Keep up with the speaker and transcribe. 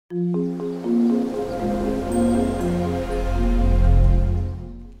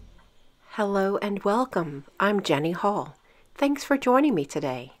Hello and welcome. I'm Jenny Hall. Thanks for joining me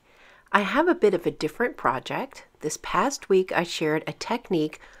today. I have a bit of a different project. This past week I shared a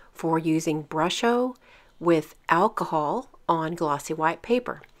technique for using Brusho with alcohol on glossy white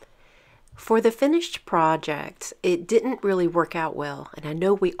paper. For the finished project, it didn't really work out well, and I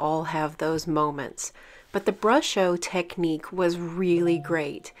know we all have those moments, but the Brusho technique was really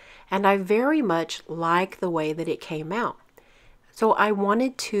great, and I very much like the way that it came out. So I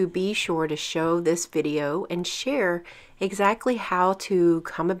wanted to be sure to show this video and share exactly how to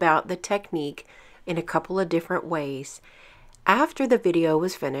come about the technique in a couple of different ways. After the video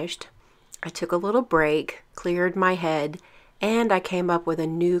was finished, I took a little break, cleared my head, and I came up with a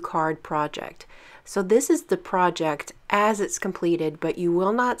new card project. So this is the project as it's completed, but you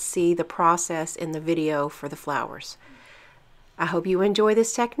will not see the process in the video for the flowers. I hope you enjoy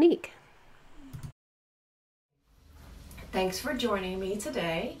this technique. Thanks for joining me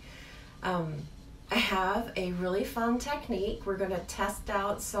today. I have a really fun technique. We're going to test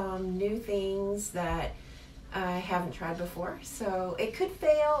out some new things that I haven't tried before. So it could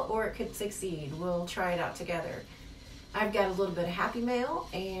fail or it could succeed. We'll try it out together. I've got a little bit of happy mail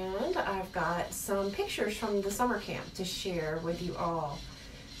and I've got some pictures from the summer camp to share with you all.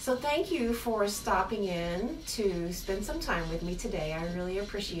 So thank you for stopping in to spend some time with me today. I really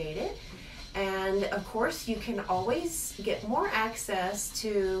appreciate it. And of course you can always get more access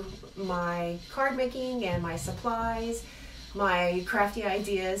to my card making and my supplies, my crafty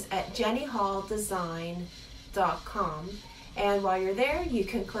ideas at jennyhalldesign.com. And while you're there, you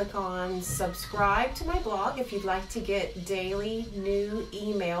can click on subscribe to my blog if you'd like to get daily new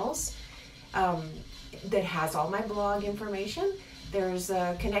emails that has all my blog information. There's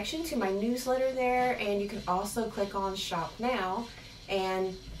a connection to my newsletter there, and you can also click on Shop Now,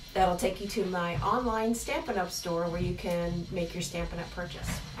 and that'll take you to my online Stampin' Up store where you can make your Stampin' Up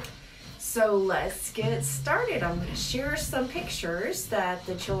purchase. So let's get started. I'm going to share some pictures that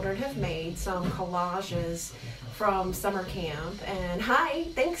the children have made, some collages from summer camp. And hi,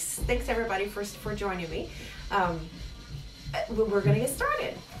 thanks everybody for joining me. We're going to get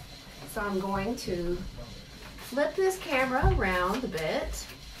started. So I'm going to flip this camera around a bit.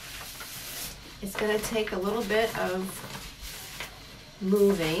 It's going to take a little bit of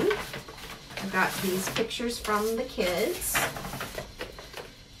moving. I've got these pictures from the kids.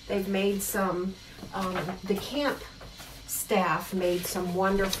 They've made some, the camp staff made some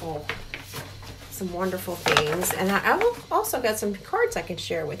wonderful things, and I've also got some cards I can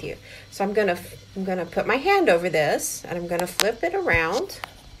share with you. So I'm gonna put my hand over this, and I'm gonna flip it around.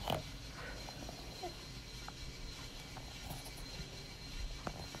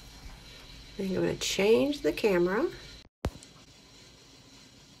 I'm gonna change the camera.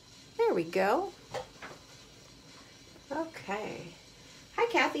 There we go. Okay. Hi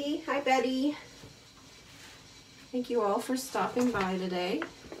Kathy, hi Betty. Thank you all for stopping by today.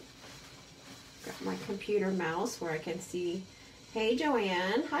 Got my computer mouse where I can see. Hey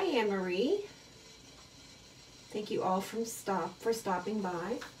Joanne, hi Anne Marie. Thank you all for stopping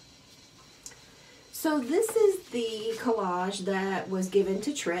by. So this is the collage that was given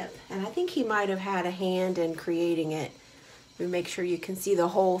to Trip, and I think he might have had a hand in creating it. Let me make sure you can see the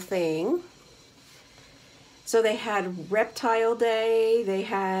whole thing. So they had Reptile Day, they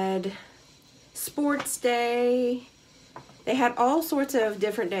had Sports Day, they had all sorts of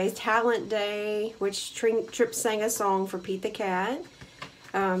different days. Talent Day, which Trip sang a song for Pete the Cat.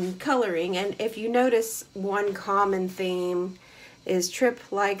 Coloring, and if you notice, one common theme is Trip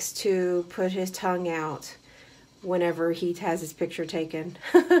likes to put his tongue out whenever he has his picture taken.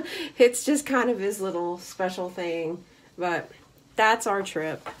 It's just kind of his little special thing, but that's our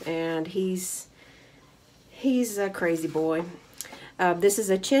Trip, and he's a crazy boy. This is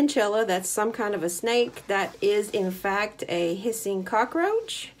a chinchilla. That's some kind of a snake. That is, in fact, a hissing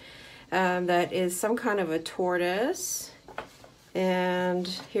cockroach. That is some kind of a tortoise. And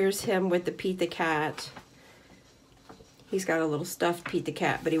here's him with the Pete the Cat. He's got a little stuffed Pete the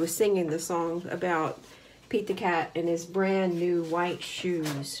Cat, but he was singing the song about Pete the Cat and his brand new white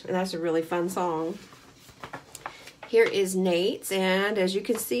shoes. And that's a really fun song. Here is Nate's, and as you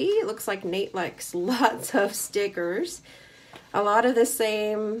can see, it looks like Nate likes lots of stickers. A lot of the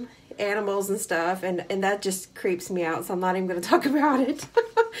same animals and stuff, and that just creeps me out, so I'm not even going to talk about it.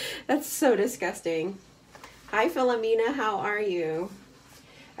 That's so disgusting. Hi Philomena, how are you?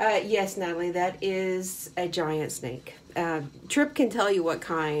 Yes, Natalie, that is a giant snake. Trip can tell you what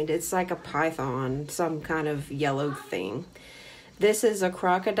kind. It's like a python, some kind of yellow thing. This is a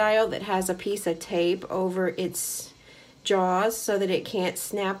crocodile that has a piece of tape over its jaws so that it can't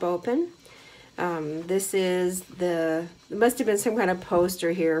snap open. This is it must have been some kind of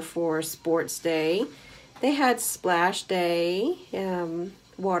poster here for Sports Day. They had Splash Day,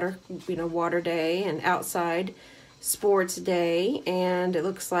 water day, and outside Sports Day, and it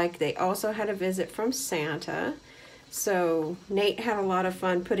looks like they also had a visit from Santa. So Nate had a lot of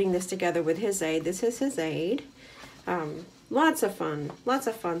fun putting this together with his aide. This is his aide. Lots of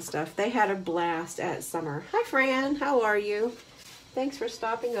fun stuff. They had a blast at summer. Hi Fran, how are you? Thanks for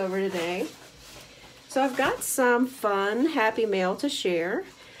stopping over today. So I've got some fun happy mail to share.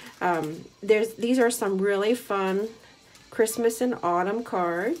 These are some really fun Christmas and autumn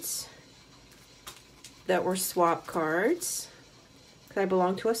cards that were swap cards, because I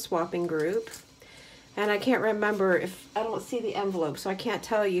belong to a swapping group. And I can't remember if I don't see the envelope, so I can't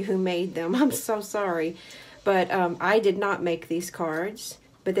tell you who made them. I'm so sorry. But I did not make these cards,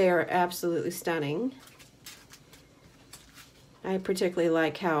 but they are absolutely stunning. I particularly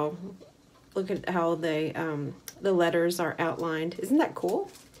like how, look at how they, the letters are outlined. Isn't that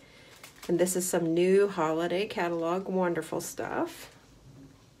cool? And this is some new holiday catalog, wonderful stuff.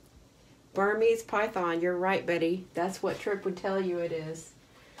 Burmese python, you're right, Betty. That's what Trip would tell you it is.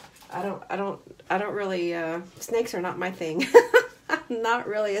 I don't really, snakes are not my thing. I'm not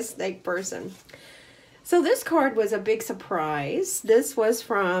really a snake person. So this card was a big surprise. This was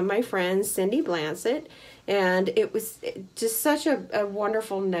from my friend Cindy Blancett, and it was just such a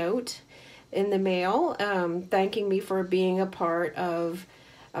wonderful note in the mail, thanking me for being a part of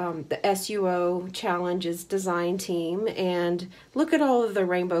the SUO Challenges design team. And look at all of the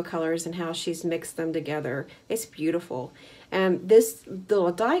rainbow colors and how she's mixed them together. It's beautiful. And this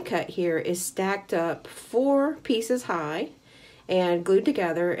little die cut here is stacked up 4 pieces high and glued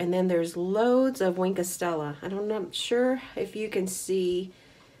together, and then there's loads of Winkostella. I'm not sure if you can see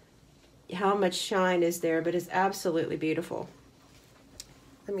how much shine is there, but it's absolutely beautiful.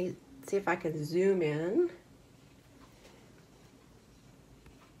 Let me see if I can zoom in.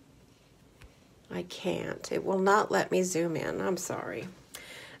 I can't. It will not let me zoom in. I'm sorry.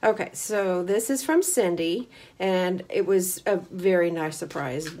 Okay, so this is from Cindy, and it was a very nice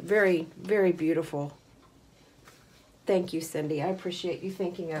surprise. Very, very beautiful. Thank you, Cindy. I appreciate you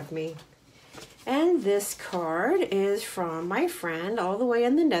thinking of me. And this card is from my friend all the way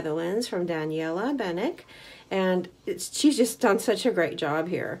in the Netherlands, from Daniela Bennick, and she's just done such a great job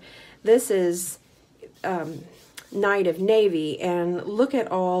here. This is Night of Navy, and look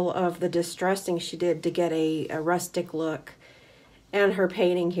at all of the distressing she did to get a rustic look. And her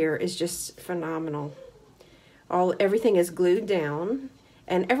painting here is just phenomenal. Everything is glued down,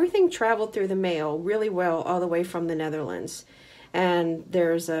 and everything traveled through the mail really well all the way from the Netherlands. And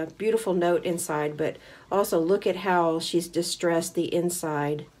there's a beautiful note inside, but also look at how she's distressed the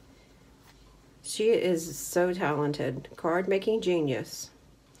inside. She is so talented. Card making genius.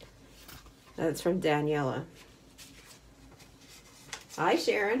 That's from Daniela. Hi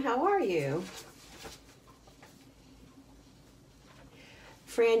Sharon, how are you?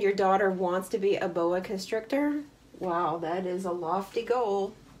 Fran, your daughter wants to be a boa constrictor? Wow, that is a lofty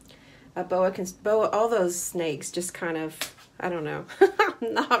goal. A boa, all those snakes just kind of, I don't know.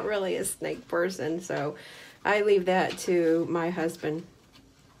 I'm not really a snake person, so I leave that to my husband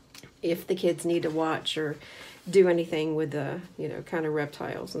if the kids need to watch or do anything with the, kind of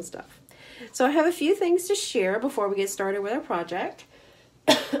reptiles and stuff. So I have a few things to share before we get started with our project.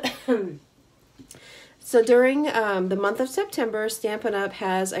 So during the month of September, Stampin' Up!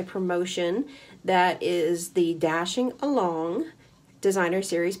 Has a promotion that is the Dashing Along Designer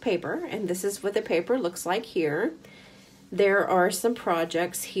Series paper, and this is what the paper looks like here. There are some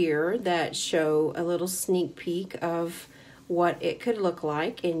projects here that show a little sneak peek of what it could look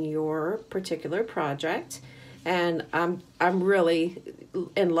like in your particular project, and I'm really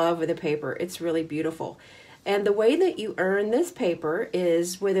in love with the paper. It's really beautiful. And the way that you earn this paper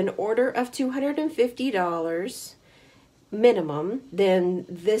is with an order of $250 minimum, then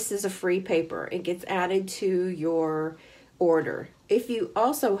this is a free paper. It gets added to your order. If you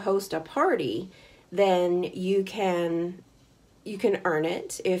also host a party, then you can earn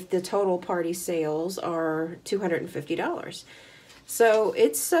it if the total party sales are $250. So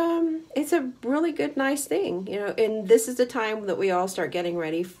it's a really good, nice thing, and this is the time that we all start getting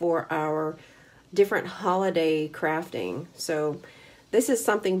ready for our different holiday crafting. So this is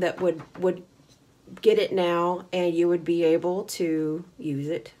something that would get it now, and you would be able to use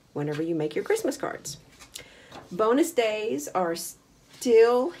it whenever you make your Christmas cards. Bonus days are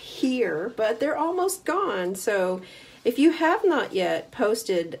still here, but they're almost gone. So if you have not yet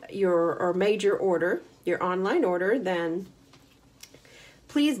posted or made your order, your online order, then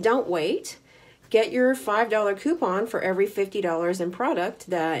please don't wait. get your $5 coupon for every $50 in product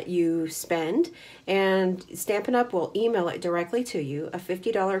that you spend, and Stampin' Up! Will email it directly to you, a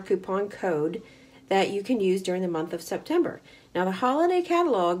 $50 coupon code that you can use during the month of September. Now, the holiday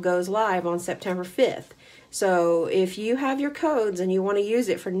catalog goes live on September 5th. So if you have your codes and you want to use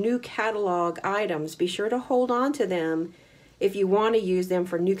it for new catalog items, be sure to hold on to them if you want to use them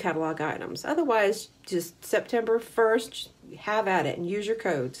for new catalog items. Otherwise, just September 1st, have at it and use your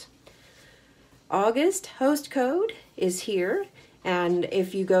codes. August host code is here, and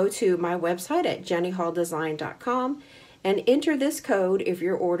if you go to my website at jennyhalldesign.com and enter this code, if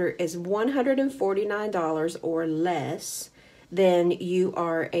your order is $149 or less, then you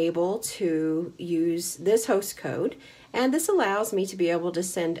are able to use this host code, and this allows me to be able to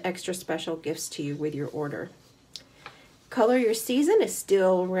send extra special gifts to you with your order. Color Your Season is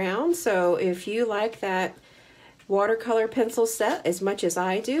still around, so if you like that watercolor pencil set as much as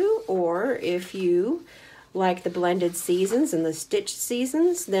I do, or if you like the blended seasons and the stitched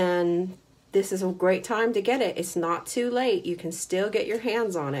seasons, then this is a great time to get it. It's not too late. You can still get your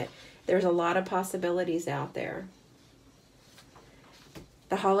hands on it. There's a lot of possibilities out there.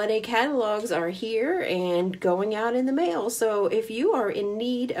 The holiday catalogs are here and going out in the mail. So if you are in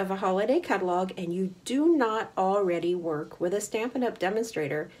need of a holiday catalog and you do not already work with a Stampin' Up!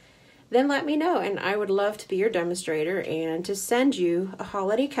 Demonstrator, then let me know, and I would love to be your demonstrator and to send you a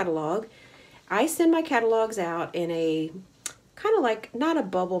holiday catalog. I send my catalogs out in a kind of like, not a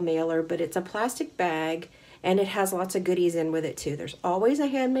bubble mailer, but it's a plastic bag, and it has lots of goodies in with it too. There's always a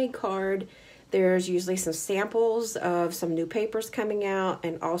handmade card. There's usually some samples of some new papers coming out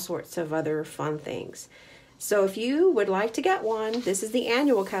and all sorts of other fun things. So if you would like to get one, this is the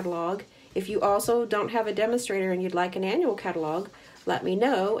annual catalog. If you also don't have a demonstrator and you'd like an annual catalog, let me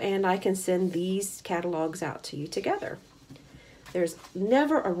know and I can send these catalogs out to you together. There's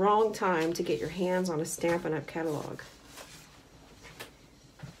never a wrong time to get your hands on a Stampin' Up! Catalog.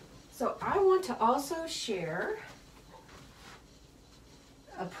 So I want to also share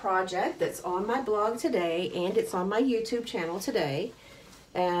a project that's on my blog today, and it's on my YouTube channel today,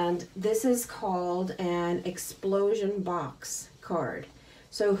 and this is called an explosion box card.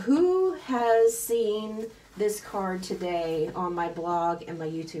 So who has seen this card today on my blog and my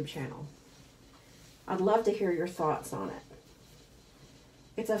YouTube channel? I'd love to hear your thoughts on it.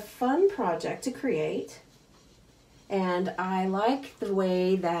 It's a fun project to create, and I like the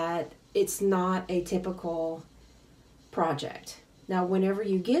way that it's not a typical project. Now, whenever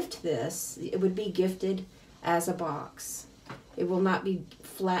you gift this, it would be gifted as a box. It will not be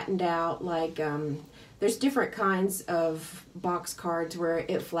flattened out like, there's different kinds of box cards where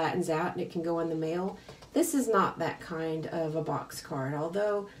it flattens out and it can go in the mail. This is not that kind of a box card,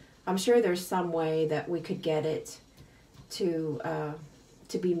 although I'm sure there's some way that we could get it to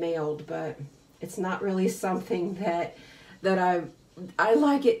be mailed, but it's not really something that I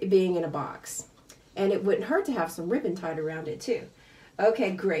like it being in a box. And it wouldn't hurt to have some ribbon tied around it too.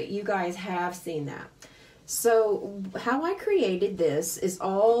 Okay, great. You guys have seen that. So how I created this is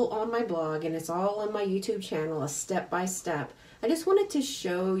all on my blog, and it's all on my YouTube channel, a step-by-step. I just wanted to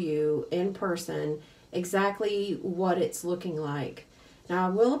show you in person exactly what it's looking like. Now, I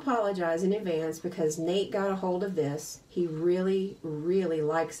will apologize in advance because Nate got a hold of this. He really, really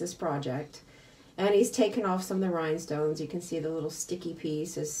likes this project. And he's taken off some of the rhinestones. You can see the little sticky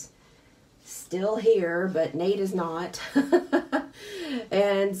piece is still here, but Nate is not.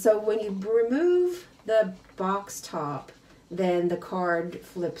 And so when you remove the box top, then the card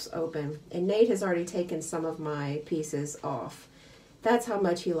flips open. And Nate has already taken some of my pieces off. That's how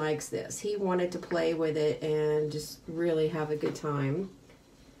much he likes this. He wanted to play with it and just really have a good time.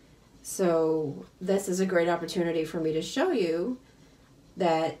 So this is a great opportunity for me to show you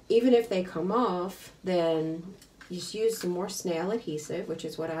that even if they come off, then you just use some more snail adhesive, which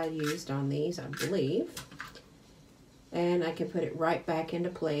is what I used on these, I believe. And I can put it right back into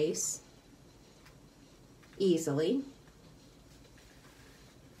place easily.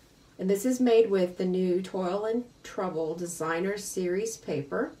 And this is made with the new Toil and Trouble Designer Series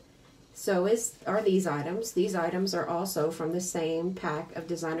paper. So are these items. These items are also from the same pack of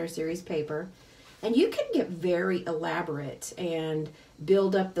Designer Series paper. And you can get very elaborate and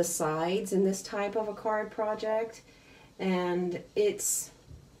build up the sides in this type of a card project. And it's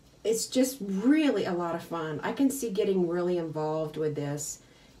just really a lot of fun. I can see getting really involved with this.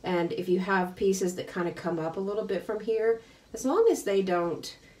 And if you have pieces that kind of come up a little bit from here, as long as they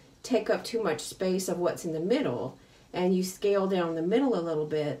don't take up too much space of what's in the middle, and you scale down the middle a little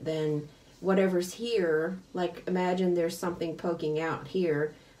bit, then whatever's here, like imagine there's something poking out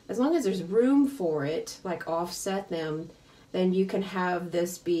here, as long as there's room for it, like offset them, then you can have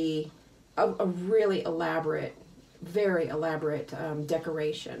this be a really elaborate, very elaborate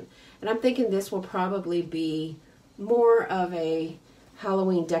decoration. And I'm thinking this will probably be more of a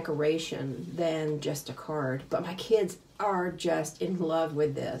Halloween decoration than just a card. But my kids are just in love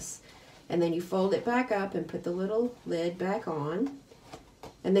with this. And then you fold it back up and put the little lid back on.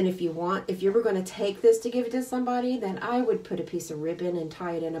 And then if you were going to take this to give it to somebody, then I would put a piece of ribbon and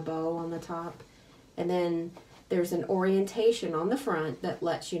tie it in a bow on the top. And then there's an orientation on the front that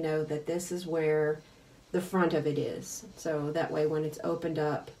lets you know that this is where the front of it is. So that way when it's opened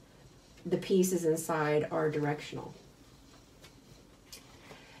up, the pieces inside are directional.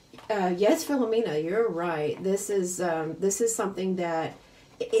 Yes, Philomena, you're right. This is something that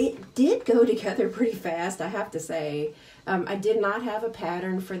it did go together pretty fast, I have to say. I did not have a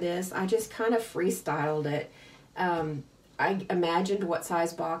pattern for this. I just kind of freestyled it. I imagined what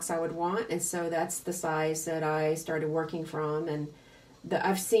size box I would want, and so that's the size that I started working from. And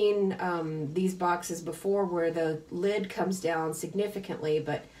I've seen these boxes before where the lid comes down significantly,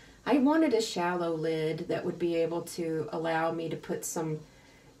 but I wanted a shallow lid that would be able to allow me to put some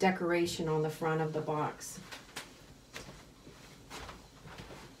decoration on the front of the box.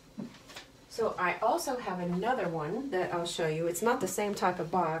 So I also have another one that I'll show you. It's not the same type of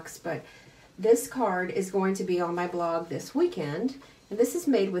box, but this card is going to be on my blog this weekend. And this is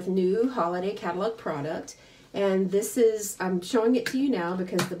made with new holiday catalog product. And this is, I'm showing it to you now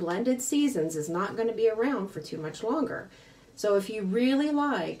because the Blended Seasons is not going to be around for too much longer. So if you really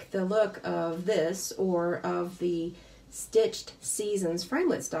like the look of this or of the Stitched Seasons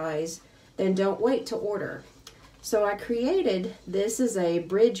framelits dies, then don't wait to order. So I created, this is a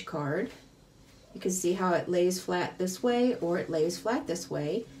bridge card. You can see how it lays flat this way or it lays flat this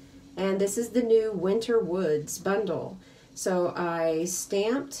way. And this is the new Winter Woods bundle. So I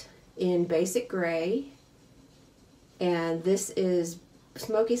stamped in basic gray, and this is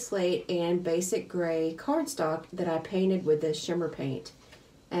smoky slate and basic gray cardstock that I painted with this shimmer paint.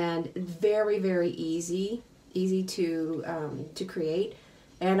 And very, very easy to create.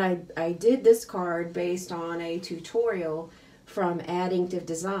 And I did this card based on a tutorial from Addictive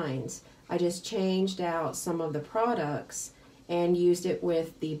Designs. I just changed out some of the products and used it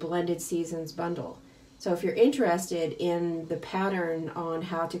with the Blended Seasons bundle. So if you're interested in the pattern on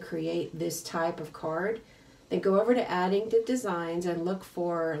how to create this type of card, then go over to Addictive Designs and look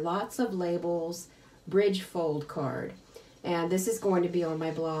for Lots of Labels Bridge Fold card. And this is going to be on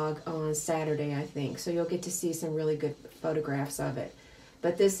my blog on Saturday, I think. So you'll get to see some really good photographs of it.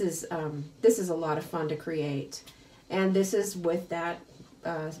 But this is a lot of fun to create. And this is with that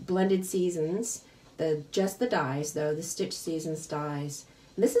Blended Seasons, just the dies though, the Stitch Seasons dies.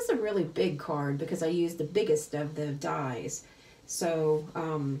 And this is a really big card because I used the biggest of the dies. So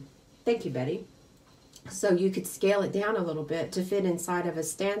thank you, Betty. So you could scale it down a little bit to fit inside of a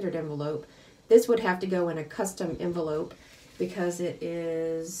standard envelope. This would have to go in a custom envelope because it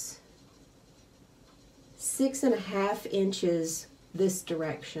is 6.5 inches this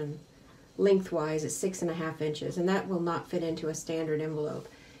direction. Lengthwise, it's 6.5 inches, and that will not fit into a standard envelope.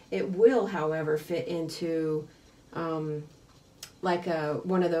 It will, however, fit into like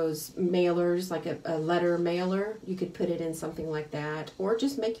one of those mailers, like a letter mailer. You could put it in something like that, or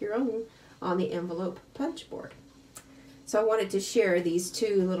just make your own on the envelope punch board. So I wanted to share these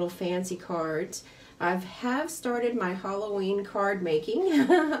two little fancy cards. I have started my Halloween card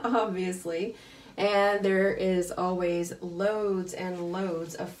making, obviously, and there is always loads and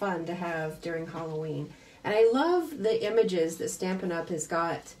loads of fun to have during Halloween. And I love the images that Stampin' Up! Has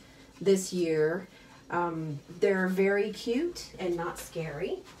got this year. They're very cute and not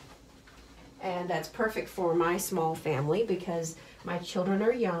scary. And that's perfect for my small family because my children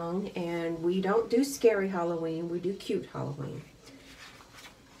are young and we don't do scary Halloween, we do cute Halloween.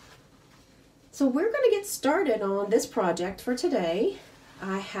 So we're going to get started on this project for today.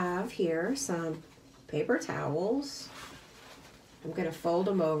 I have here some paper towels. I'm going to fold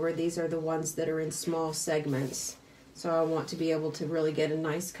them over. These are the ones that are in small segments. So I want to be able to really get a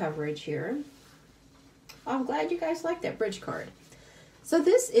nice coverage here. I'm glad you guys like that bridge card. So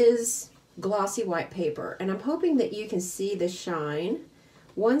this is Glossy White Paper, and I'm hoping that you can see the shine.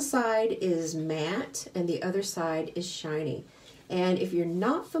 One side is matte and the other side is shiny. And if you're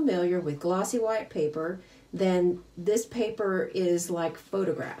not familiar with Glossy White Paper, then this paper is like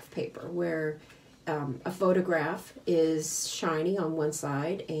photograph paper, where a photograph is shiny on one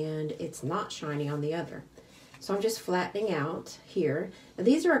side and it's not shiny on the other. So I'm just flattening out here. And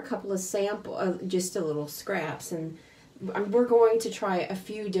these are a couple of sample, just a little scraps, and we're going to try a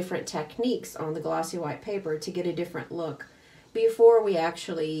few different techniques on the Glossy White Paper to get a different look before we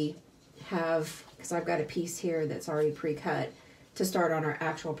actually have, because I've got a piece here that's already pre-cut, to start on our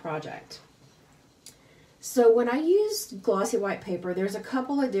actual project. So when I use glossy white paper, there's a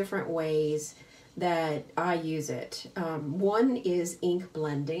couple of different ways that I use it. One is ink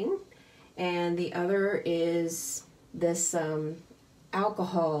blending, and the other is this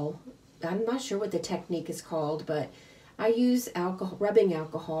alcohol. I'm not sure what the technique is called, but I use rubbing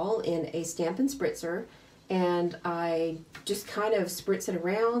alcohol in a Stampin' Spritzer, and I just kind of spritz it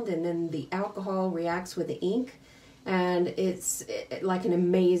around, and then the alcohol reacts with the ink, and it's like an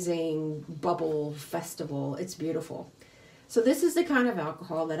amazing bubble festival. It's beautiful. So this is the kind of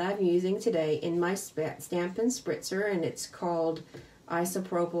alcohol that I'm using today in my Stampin' Spritzer, and it's called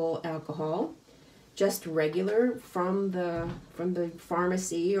isopropyl alcohol. Just regular from the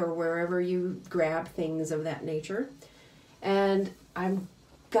pharmacy or wherever you grab things of that nature. And I've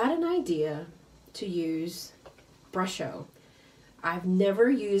got an idea to use Brusho. I've never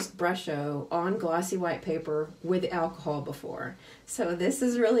used Brusho on glossy white paper with alcohol before, so this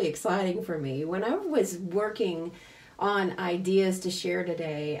is really exciting for me. When I was working on ideas to share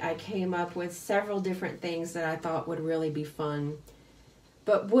today, I came up with several different things that I thought would really be fun.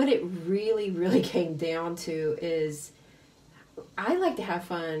 But what it really came down to is I like to have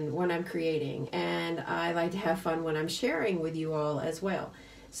fun when I'm creating, and I like to have fun when I'm sharing with you all as well.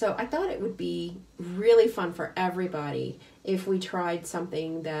 So I thought it would be really fun for everybody if we tried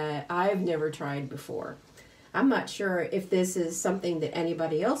something that I've never tried before. I'm not sure if this is something that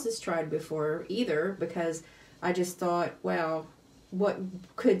anybody else has tried before either, because I just thought, well, what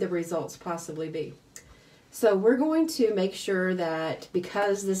could the results possibly be? So we're going to make sure that,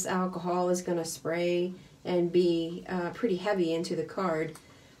 because this alcohol is going to spray and be pretty heavy into the card,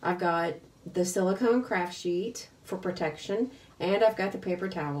 I've got the silicone craft sheet for protection, and I've got the paper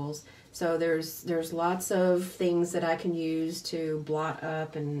towels. So there's lots of things that I can use to blot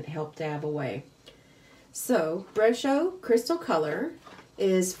up and help dab away. So Brusho Crystal Color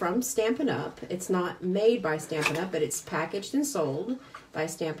is from Stampin' Up. It's not made by Stampin' Up, but it's packaged and sold by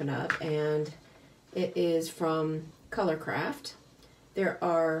Stampin' Up, and it is from Colorcraft. There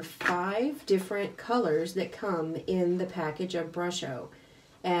are 5 different colors that come in the package of Brusho,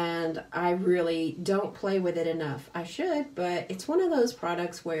 and I really don't play with it enough. I should, but it's one of those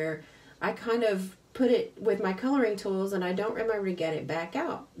products where I kind of put it with my coloring tools and I don't remember to get it back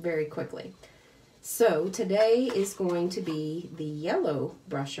out very quickly. So today is going to be the yellow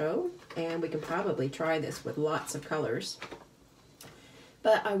Brusho, and we can probably try this with lots of colors.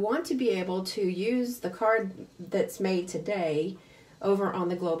 But I want to be able to use the card that's made today over on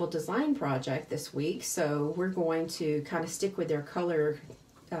the Global Design Project this week, so we're going to kind of stick with their color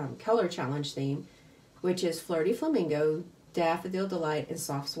challenge theme, which is Flirty Flamingo, Daffodil Delight, and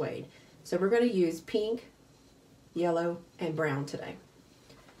Soft Suede. So we're going to use pink, yellow, and brown today.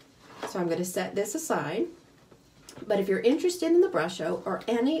 So I'm going to set this aside, but if you're interested in the Brusho or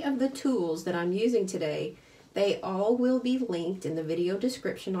any of the tools that I'm using today, they all will be linked in the video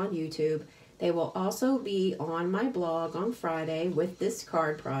description on YouTube. They will also be on my blog on Friday with this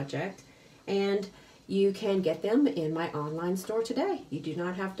card project, and you can get them in my online store today. You do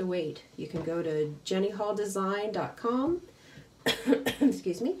not have to wait. You can go to jennyhalldesign.com,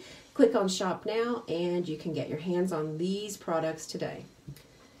 excuse me, click on Shop Now, and you can get your hands on these products today.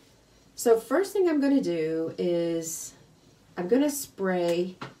 So first thing I'm going to do is I'm going to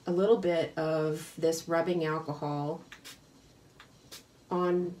spray a little bit of this rubbing alcohol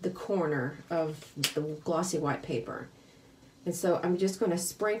on the corner of the glossy white paper. And so I'm just going to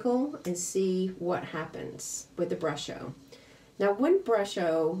sprinkle and see what happens with the Brusho. Now when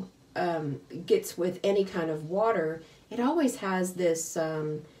Brusho gets with any kind of water, it always has this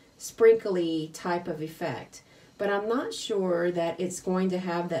sprinkly type of effect. But I'm not sure that it's going to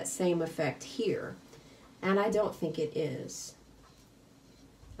have that same effect here. And I don't think it is.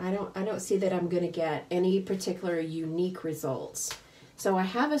 I don't see that I'm going to get any particular unique results. So I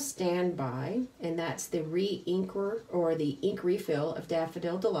have a standby, and that's the re-inker or the ink refill of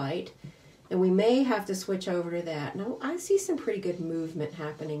Daffodil Delight. And we may have to switch over to that. Now I see some pretty good movement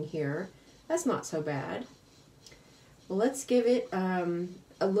happening here. That's not so bad. Well, let's give it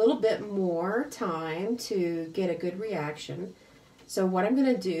a little bit more time to get a good reaction. So what I'm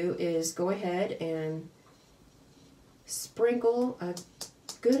going to do is go ahead and sprinkle a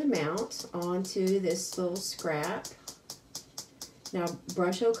good amount onto this little scrap. Now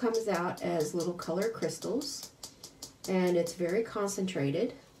Brusho comes out as little color crystals, and it's very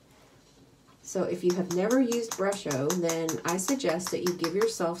concentrated. So if you have never used Brusho, then I suggest that you give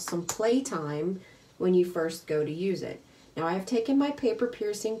yourself some play time when you first go to use it. Now I have taken my paper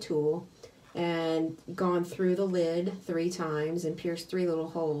piercing tool and gone through the lid 3 times and pierced 3 little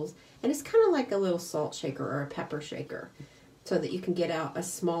holes, and it's kind of like a little salt shaker or a pepper shaker. so that you can get out a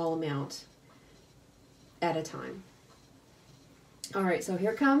small amount at a time. All right, so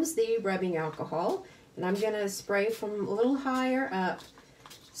here comes the rubbing alcohol, and I'm going to spray from a little higher up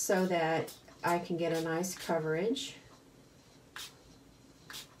so that I can get a nice coverage.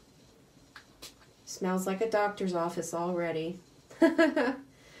 Smells like a doctor's office already.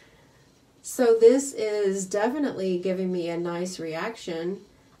 So this is definitely giving me a nice reaction,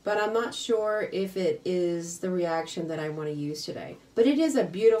 but I'm not sure if it is the reaction that I want to use today. But it is a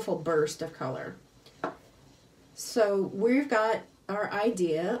beautiful burst of color. So we've got our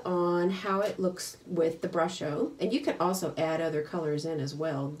idea on how it looks with the Brusho, and you can also add other colors in as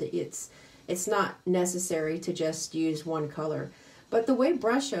well. It's not necessary to just use one color. But the way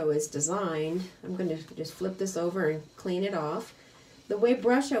Brusho is designed, I'm going to just flip this over and clean it off. The way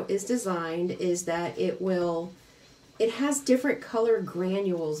Brusho is designed is that it has different color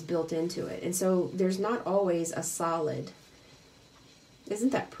granules built into it, and so there's not always a solid.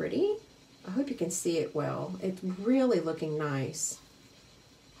 Isn't that pretty? I hope you can see it well. It's really looking nice.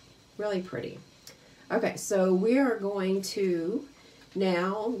 Really pretty. Okay, so we are going to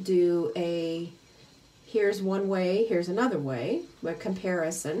now do here's one way, here's another way, a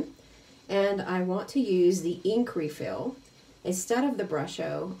comparison. And I want to use the ink refill instead of the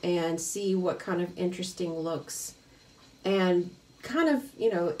Brusho and see what kind of interesting looks and kind of,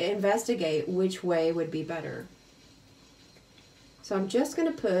 investigate which way would be better. So I'm just going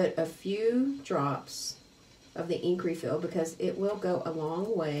to put a few drops of the ink refill because it will go a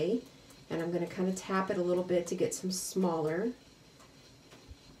long way, and I'm going to kind of tap it a little bit to get some smaller.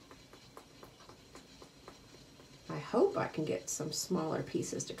 I hope I can get some smaller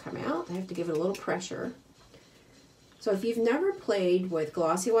pieces to come out. I have to give it a little pressure. So if you've never played with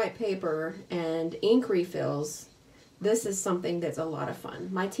glossy white paper and ink refills, this is something that's a lot of fun.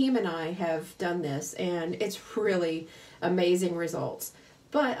 My team and I have done this, and it's really amazing results.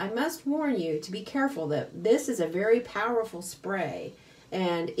 But I must warn you to be careful that this is a very powerful spray,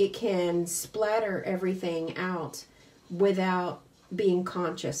 and it can splatter everything out without being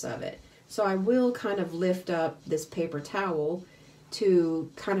conscious of it. So I will kind of lift up this paper towel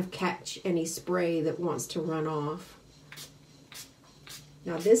to kind of catch any spray that wants to run off.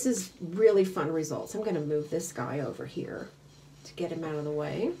 Now this is really fun results. I'm going to move this guy over here to get him out of the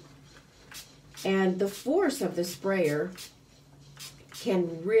way. And the force of the sprayer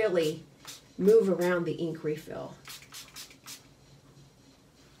can really move around the ink refill.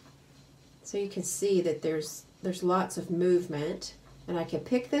 So you can see that there's lots of movement, and I can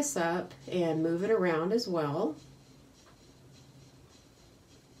pick this up and move it around as well.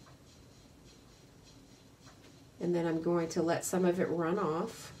 And then I'm going to let some of it run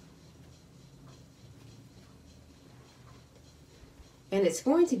off. And it's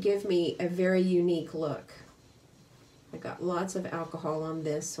going to give me a very unique look. I got lots of alcohol on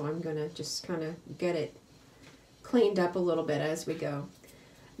this, so I'm going to just kind of get it cleaned up a little bit as we go.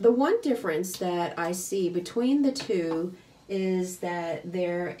 The one difference that I see between the two is that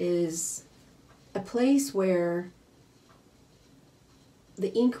there is a place where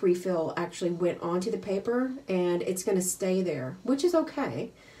the ink refill actually went onto the paper, and it's going to stay there, which is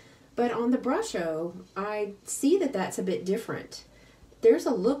okay. But on the Brusho, I see that that's a bit different. There's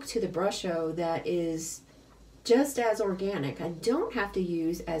a look to the Brusho that is just as organic. I don't have to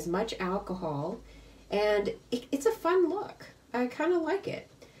use as much alcohol, and it's a fun look. I kind of like it.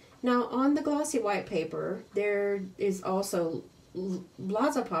 Now on the glossy white paper, there is also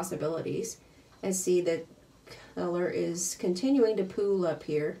lots of possibilities. And see that color is continuing to pool up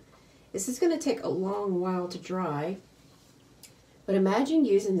here. This is going to take a long while to dry, but imagine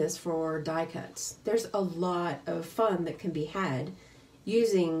using this for die cuts. There's a lot of fun that can be had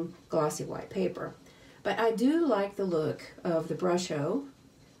using glossy white paper. But I do like the look of the Brusho.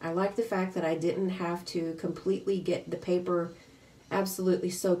 I like the fact that I didn't have to completely get the paper absolutely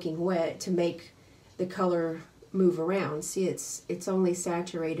soaking wet to make the color move around. See, it's only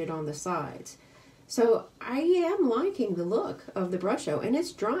saturated on the sides. So I am liking the look of the Brusho, and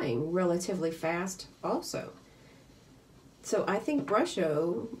it's drying relatively fast also. So I think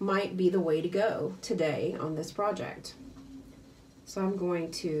Brusho might be the way to go today on this project. So I'm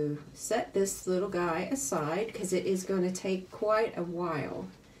going to set this little guy aside because it is going to take quite a while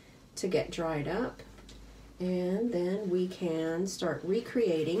to get dried up. And then we can start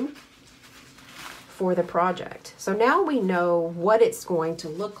recreating for the project. So now we know what it's going to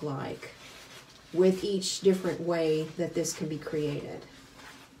look like with each different way that this can be created.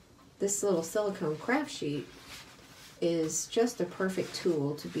 This little silicone craft sheet is just a perfect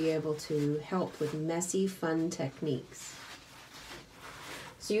tool to be able to help with messy, fun techniques.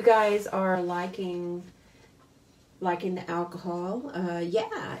 So you guys are liking liking the alcohol.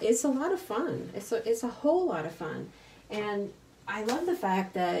 Yeah, it's a lot of fun. It's a whole lot of fun. And I love the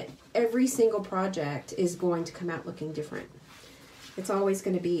fact that every single project is going to come out looking different. It's always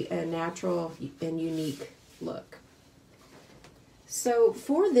going to be a natural and unique look. So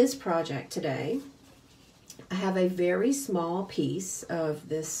for this project today, I have a very small piece of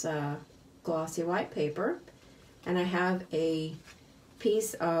this glossy white paper, and I have a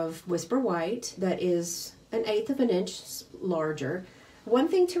piece of Whisper White that is 1/8 of an inch larger. One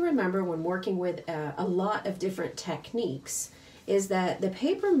thing to remember when working with a lot of different techniques is that the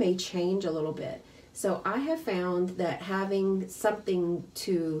paper may change a little bit. So I have found that having something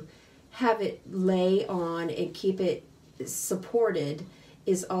to have it lay on and keep it supported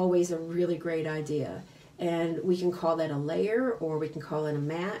is always a really great idea. And we can call that a layer, or we can call it a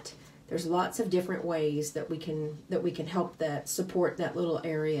mat. There's lots of different ways that we can help that support that little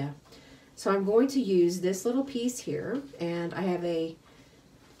area. So I'm going to use this little piece here, and I have a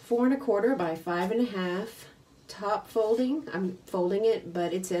 4 1/4 by 5 1/2 top folding. I'm folding it,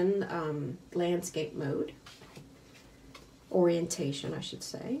 but it's in landscape mode, orientation I should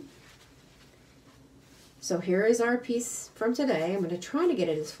say. So here is our piece from today. I'm going to try to get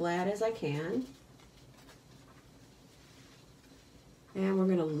it as flat as I can. And we're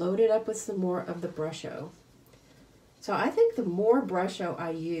going to load it up with some more of the Brusho. So I think the more Brusho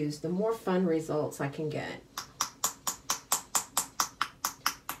I use, the more fun results I can get.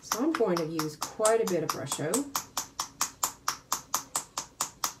 So I'm going to use quite a bit of Brusho.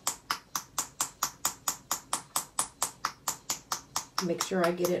 Make sure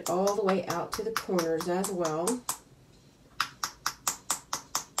I get it all the way out to the corners as well.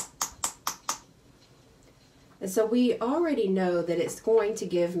 And so we already know that it's going to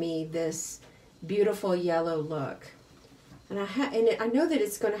give me this beautiful yellow look. And I know that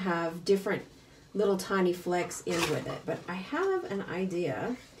it's going to have different little tiny flecks in with it, but I have an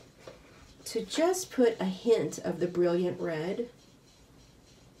idea to just put a hint of the brilliant red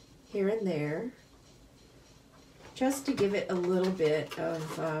here and there, just to give it a little bit of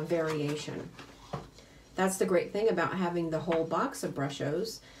variation. That's the great thing about having the whole box of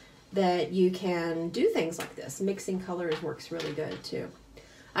Brushos, that you can do things like this. Mixing colors works really good too.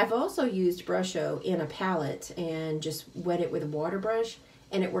 I've also used Brusho in a palette and just wet it with a water brush,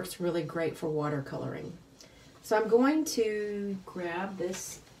 and it works really great for watercoloring. So I'm going to grab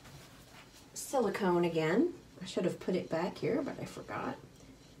this silicone again. I should have put it back here, but I forgot.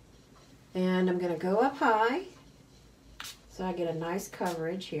 And I'm going to go up high so I get a nice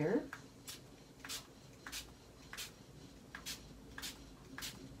coverage here.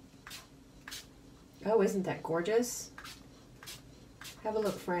 Oh, isn't that gorgeous? Have a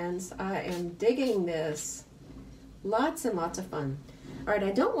look, friends. I am digging this. Lots and lots of fun. All right, I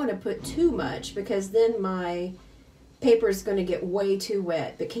don't want to put too much because then my paper is going to get way too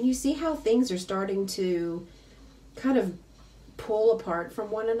wet. But can you see how things are starting to kind of pull apart from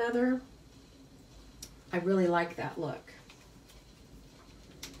one another? I really like that look.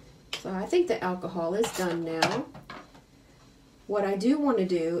 So I think the alcohol is done now. What I do want to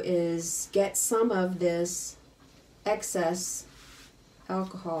do is get some of this excess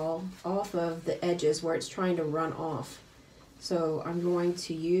alcohol off of the edges where it's trying to run off. So I'm going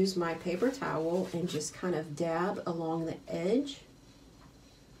to use my paper towel and just kind of dab along the edge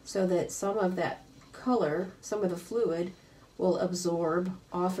so that some of that color, some of the fluid, will absorb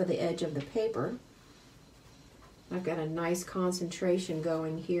off of the edge of the paper. I've got a nice concentration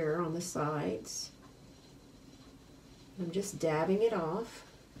going here on the sides. I'm just dabbing it off.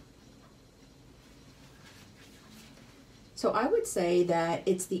 So I would say that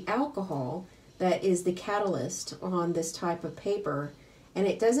it's the alcohol that is the catalyst on this type of paper, and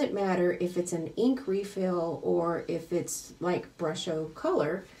it doesn't matter if it's an ink refill or if it's like Brusho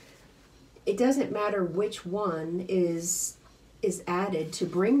color. It doesn't matter which one is added to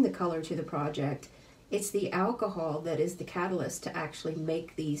bring the color to the project. It's the alcohol that is the catalyst to actually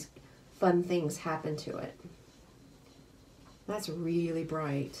make these fun things happen to it. That's really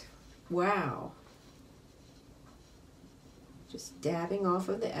bright. Wow. Just dabbing off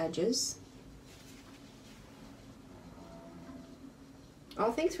of the edges.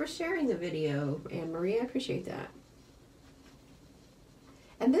 Oh, thanks for sharing the video, Anne Marie. I appreciate that.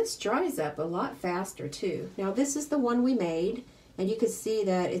 And this dries up a lot faster too. Now this is the one we made, and you can see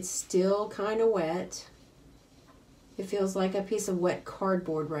that it's still kind of wet. It feels like a piece of wet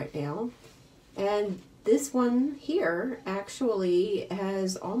cardboard right now. And this one here actually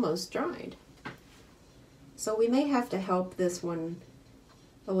has almost dried. So we may have to help this one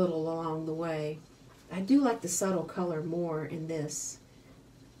a little along the way. I do like the subtle color more in this.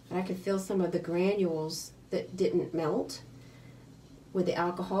 I can feel some of the granules that didn't melt with the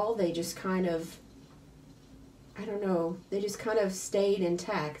alcohol. They just kind of, I don't know, they just kind of stayed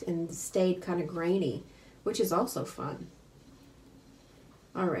intact and stayed kind of grainy, which is also fun.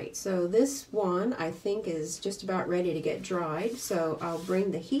 Alright, so this one I think is just about ready to get dried, so I'll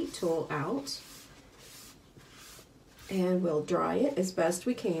bring the heat tool out and we'll dry it as best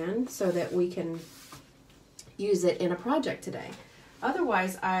we can so that we can use it in a project today.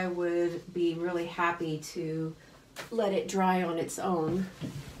 Otherwise, I would be really happy to let it dry on its own,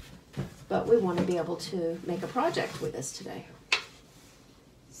 but we want to be able to make a project with this today.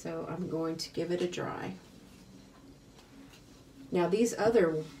 So I'm going to give it a dry. Now these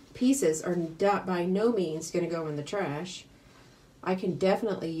other pieces are by no means going to go in the trash. I can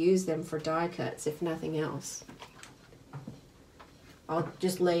definitely use them for die cuts if nothing else. I'll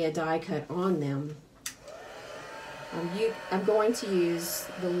just lay a die cut on them. I'm going to use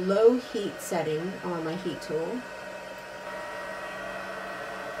the low heat setting on my heat tool.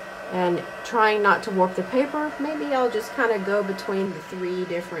 And trying not to warp the paper, maybe I'll just kind of go between the 3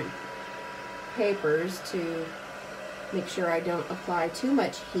 different papers to make sure I don't apply too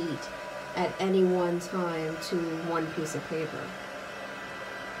much heat at any one time to one piece of paper.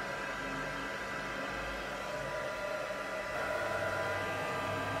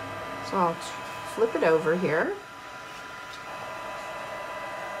 So I'll flip it over here.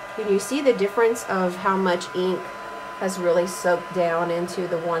 Can you see the difference of how much ink has really soaked down into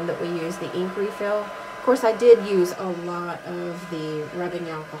the one that we use, the ink refill? Of course, I did use a lot of the rubbing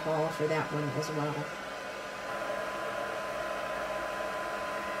alcohol for that one as well.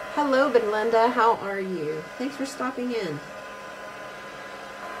 Hello, Belinda. How are you? Thanks for stopping in.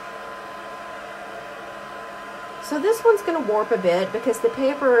 So this one's going to warp a bit because the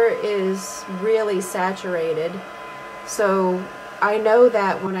paper is really saturated. So I know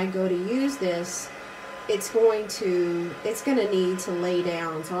that when I go to use this, it's going to need to lay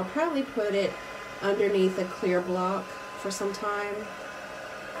down. So I'll probably put it underneath a clear block for some time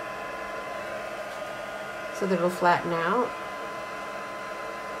so that it'll flatten out.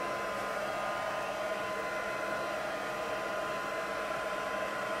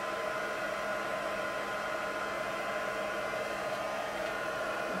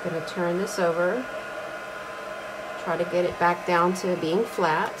 I'm going to turn this over, try to get it back down to being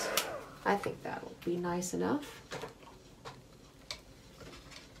flat. I think that'll be nice enough.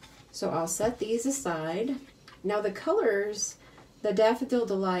 So I'll set these aside. Now the colors, the Daffodil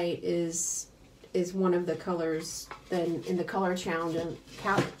Delight is one of the colors then in the color challenge,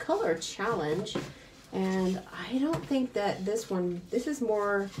 and I don't think that this is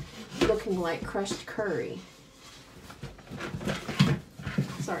more looking like crushed curry.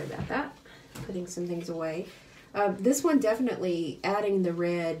 Sorry about that. Putting some things away. This one definitely, adding the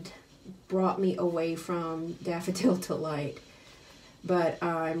red brought me away from Daffodil Delight, but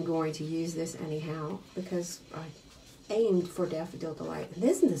I'm going to use this anyhow because I aimed for Daffodil Delight. And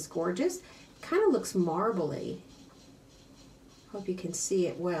isn't this gorgeous? It kind of looks marbly. Hope you can see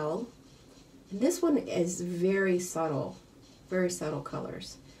it well. And this one is very subtle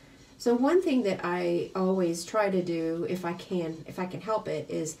colors. So one thing that I always try to do, if I can help it,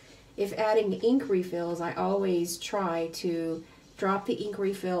 is if adding ink refills, I always try to drop the ink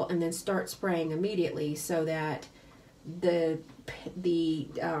refill and then start spraying immediately so that the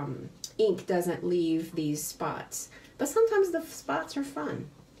ink doesn't leave these spots. But sometimes the spots are fun.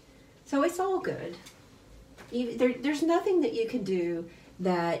 So it's all good. There's nothing that you can do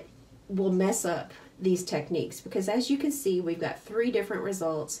that will mess up these techniques, because as you can see, we've got 3 different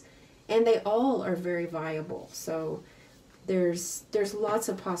results and they all are very viable. So there's lots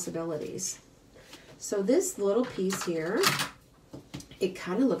of possibilities. So this little piece here, it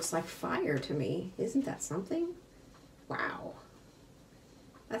kind of looks like fire to me. Isn't that something? Wow.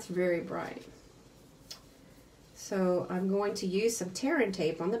 That's very bright. So I'm going to use some tear and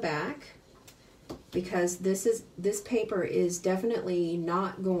tape on the back because this paper is definitely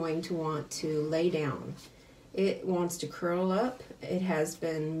not going to want to lay down. It wants to curl up. It has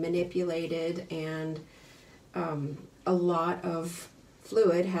been manipulated and a lot of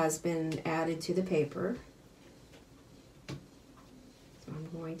fluid has been added to the paper. So I'm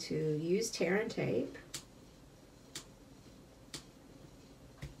going to use tear and tape.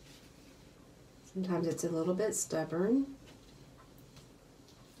 Sometimes it's a little bit stubborn.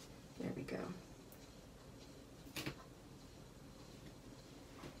 There we go.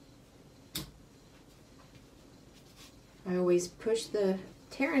 I always push the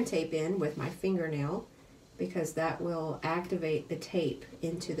tear and tape in with my fingernail because that will activate the tape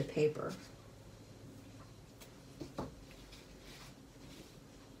into the paper.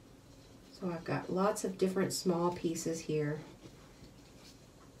 So So I've got lots of different small pieces here.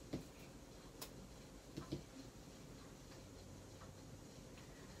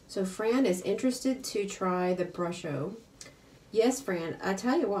 So Fran is interested to try the Brusho. Yes, Fran, I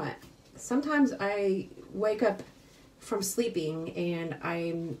tell you what, sometimes I wake up from sleeping and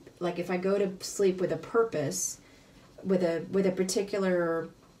I'm like, if I go to sleep with a purpose, with a particular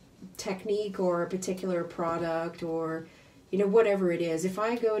technique or a particular product, or you know, whatever it is, if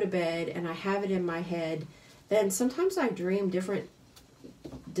I go to bed and I have it in my head, then sometimes I dream different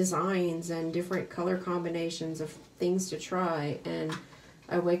designs and different color combinations of things to try, and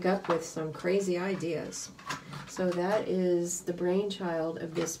I wake up with some crazy ideas. So that is the brainchild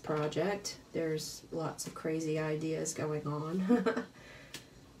of this project. There's lots of crazy ideas going on.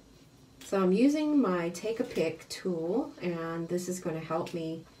 So I'm using my Take a Pick tool, and this is going to help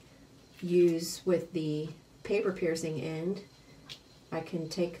me use with the paper piercing end. I can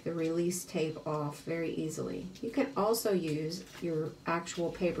take the release tape off very easily. You can also use your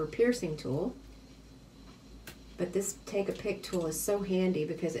actual paper piercing tool, but this Take a Pick tool is so handy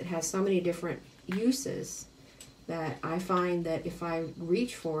because it has so many different uses that I find that if I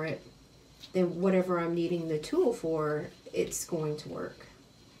reach for it, then whatever I'm needing the tool for, it's going to work.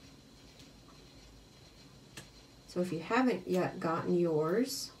 So if you haven't yet gotten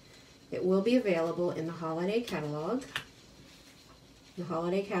yours, it will be available in the holiday catalog. The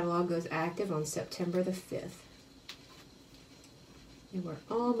holiday catalog goes active on September the 5th. And we're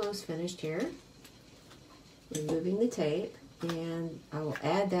almost finished here. Removing the tape, and I will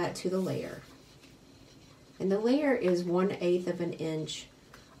add that to the layer. And the layer is 1/8 of an inch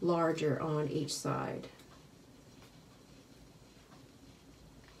larger on each side.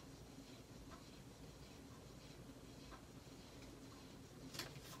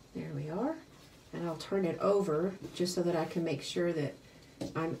 There we are. And I'll turn it over just so that I can make sure that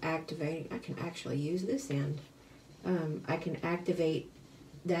I'm activating. I can actually use this end. I can activate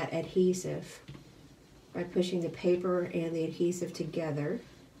that adhesive by pushing the paper and the adhesive together.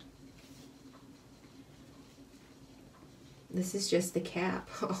 This is just the cap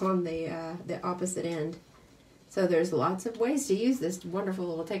on the opposite end. So there's lots of ways to use this wonderful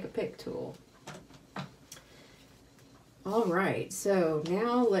little Take a Pick tool. All right, so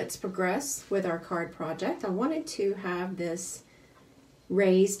now let's progress with our card project. I wanted to have this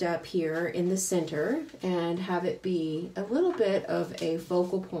raised up here in the center and have it be a little bit of a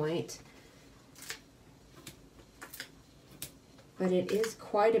focal point, but it is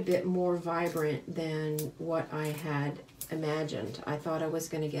quite a bit more vibrant than what I had imagined. I thought I was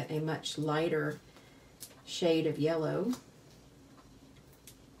going to get a much lighter shade of yellow.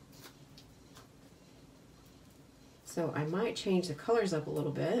 So I might change the colors up a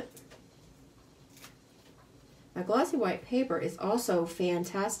little bit. Now, Glossy White Paper is also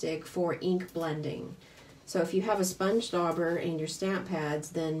fantastic for ink blending. So if you have a sponge dauber and your stamp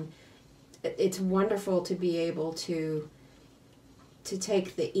pads, then it's wonderful to be able to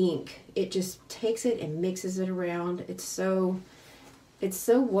take the ink. It just takes it and mixes it around. It's so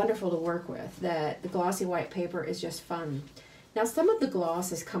wonderful to work with that the Glossy White Paper is just fun. Now, some of the gloss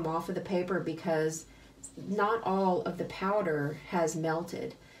has come off of the paper because not all of the powder has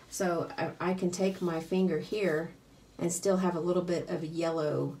melted. So I can take my finger here and still have a little bit of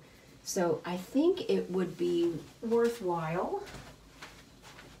yellow. So I think it would be worthwhile.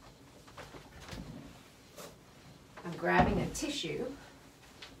 I'm grabbing a tissue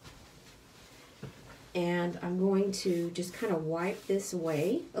and I'm going to just kind of wipe this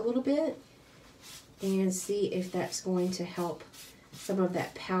away a little bit and see if that's going to help some of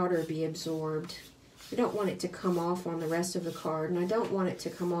that powder be absorbed. I don't want it to come off on the rest of the card, and I don't want it to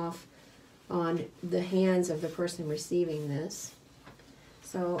come off on the hands of the person receiving this.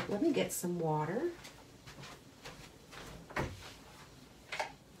 So let me get some water.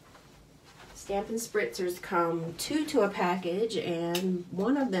 Stampin' Spritzers come 2 to a package, and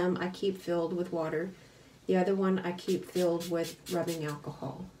one of them I keep filled with water. The other one I keep filled with rubbing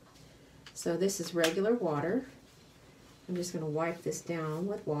alcohol. So this is regular water. I'm just going to wipe this down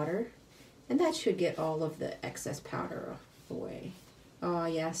with water. And that should get all of the excess powder away. Oh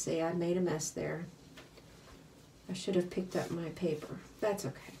yeah, see, I made a mess there. I should have picked up my paper. That's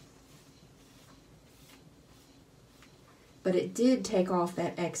okay. But it did take off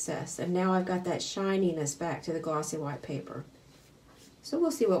that excess, and now I've got that shininess back to the Glossy White Paper. So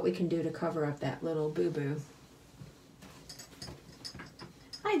we'll see what we can do to cover up that little boo-boo.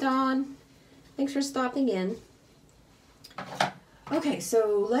 Hi, Dawn. Thanks for stopping in. Okay,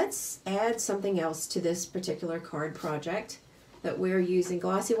 so let's add something else to this particular card project that we're using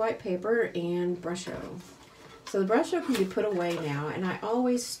Glossy White Paper and Brusho. So the Brusho can be put away now, and I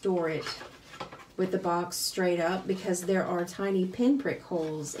always store it with the box straight up because there are tiny pinprick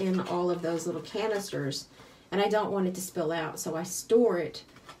holes in all of those little canisters, and I don't want it to spill out, so I store it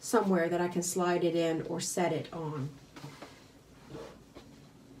somewhere that I can slide it in or set it on.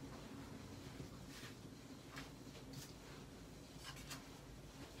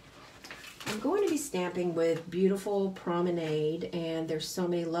 I'm going to be stamping with Beautiful Promenade, and there's so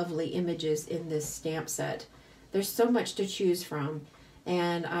many lovely images in this stamp set. There's so much to choose from,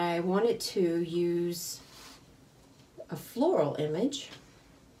 and I wanted to use a floral image,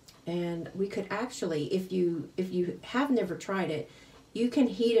 and we could actually, if you have never tried it, you can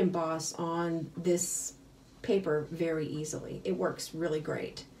heat emboss on this paper very easily. It works really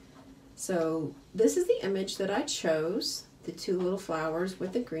great. So this is the image that I chose, the two little flowers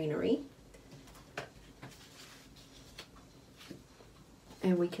with the greenery.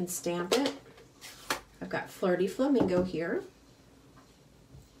 And we can stamp it. I've got Flirty Flamingo here.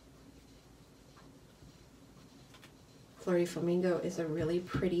 Flirty Flamingo is a really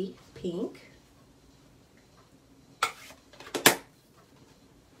pretty pink.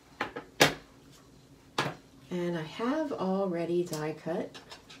 And I have already die cut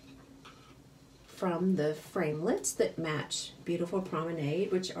from the framelits that match Beautiful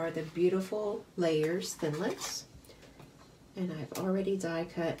Promenade, which are the Beautiful Layers Thinlits. And I've already die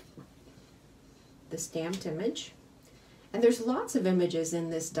cut the stamped image. And there's lots of images in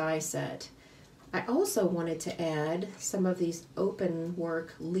this die set. I also wanted to add some of these open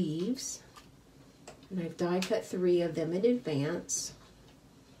work leaves. And I've die cut 3 of them in advance.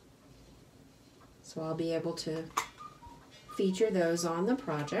 So I'll be able to feature those on the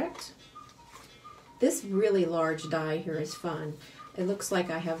project. This really large die here is fun. It looks like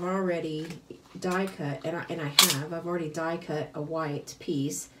I have already die cut, and I've already die cut a white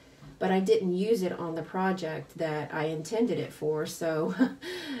piece, but I didn't use it on the project that I intended it for, so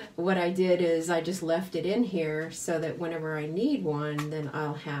what I did is I just left it in here so that whenever I need one, then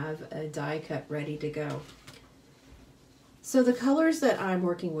I'll have a die cut ready to go. So the colors that I'm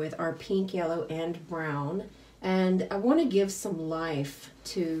working with are pink, yellow, and brown, and I want to give some life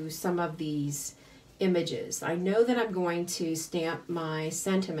to some of these images. I know that I'm going to stamp my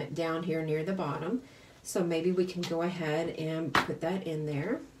sentiment down here near the bottom, so maybe we can go ahead and put that in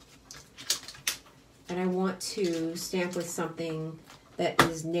there. And I want to stamp with something that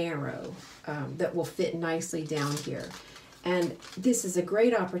is narrow, that will fit nicely down here. And this is a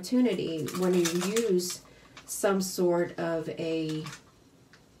great opportunity when you use some sort of a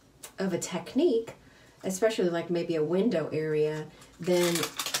technique, especially like maybe a window area, then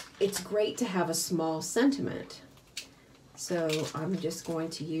it's great to have a small sentiment. So I'm just going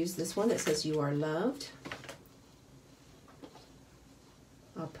to use this one that says "You are loved."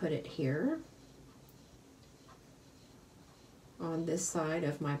 I'll put it here on this side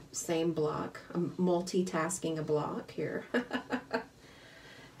of my same block. I'm multitasking a block here.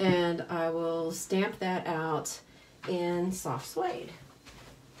 And I will stamp that out in soft suede.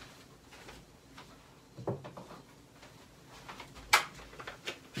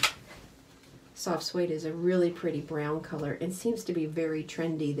 Soft suede is a really pretty brown color and seems to be very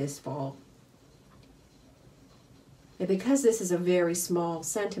trendy this fall. And because this is a very small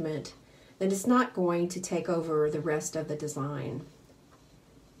sentiment, then it's not going to take over the rest of the design.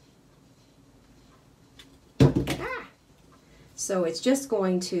 So it's just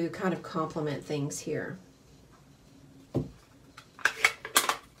going to kind of complement things here.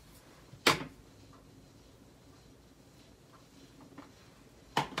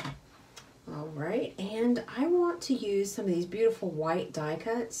 Alright, and I want to use some of these beautiful white die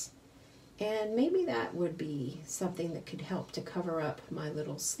cuts, and maybe that would be something that could help to cover up my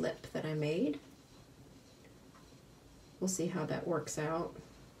little slip that I made. We'll see how that works out.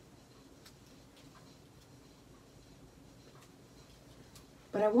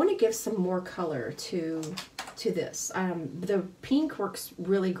 But I want to give some more color to this. The pink works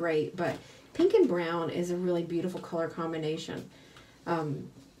really great, but pink and brown is a really beautiful color combination.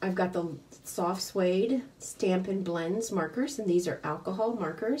 I've got the soft suede Stampin' Blends markers, and these are alcohol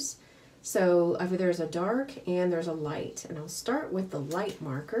markers. So there's a dark and there's a light, and I'll start with the light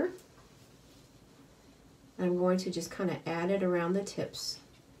marker. I'm going to just kind of add it around the tips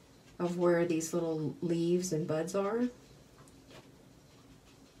of where these little leaves and buds are.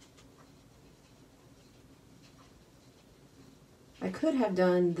 I could have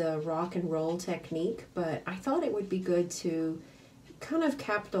done the rock and roll technique, but I thought it would be good to kind of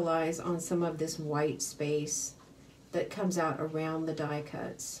capitalize on some of this white space that comes out around the die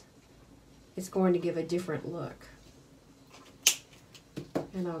cuts. It's going to give a different look.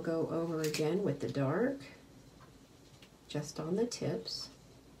 And I'll go over again with the dark. just on the tips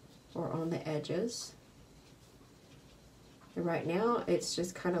or on the edges. And right now it's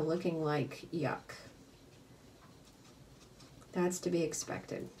just kind of looking like yuck. That's to be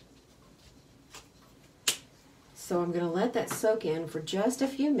expected. So I'm going to let that soak in for just a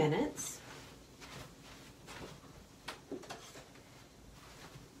few minutes.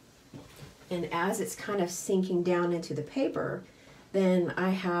 And as it's kind of sinking down into the paper, then I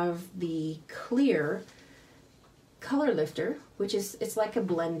have the clear color lifter, which is, it's like a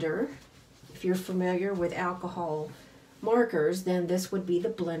blender. If you're familiar with alcohol markers, then this would be the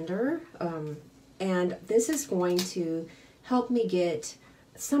blender. And this is going to help me get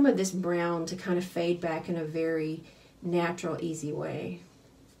some of this brown to kind of fade back in a very natural, easy way.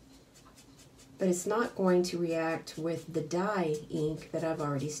 But it's not going to react with the dye ink that I've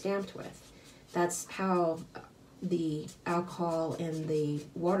already stamped with. That's how the alcohol and the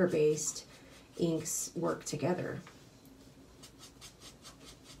water-based inks work together.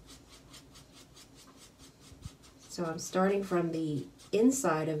 So I'm starting from the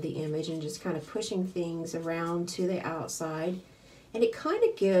inside of the image and just kind of pushing things around to the outside. And it kind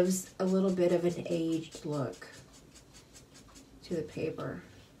of gives a little bit of an aged look to the paper.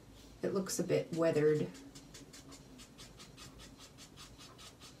 It looks a bit weathered.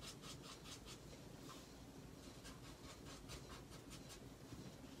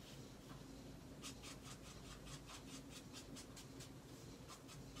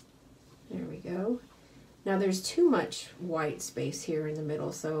 There we go. Now there's too much white space here in the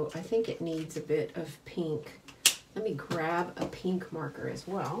middle, so I think it needs a bit of pink. Let me grab a pink marker as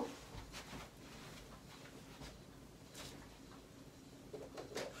well.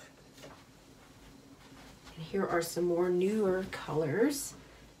 And here are some more newer colors.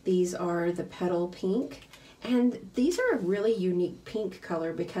 These are the petal pink, and these are a really unique pink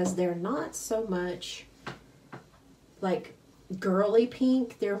color because they're not so much like girly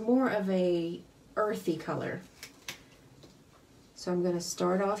pink. They're more of a earthy color. So I'm going to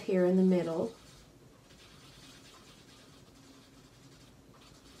start off here in the middle.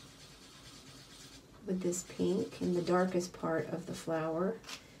 With this pink in the darkest part of the flower,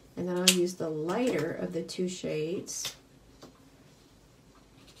 and then I'll use the lighter of the two shades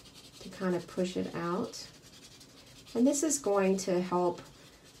to kind of push it out. And this is going to help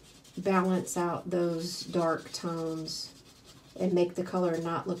balance out those dark tones and make the color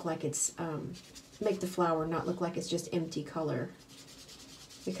not look like it's make the flower not look like it's just empty color,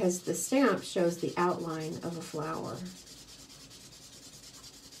 because the stamp shows the outline of a flower.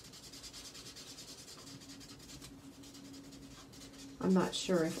 I'm not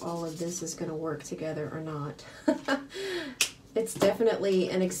sure if all of this is going to work together or not. It's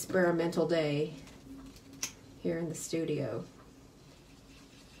definitely an experimental day here in the studio.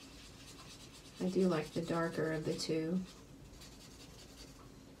 I do like the darker of the two.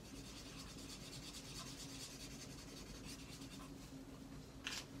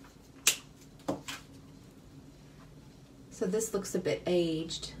 So this looks a bit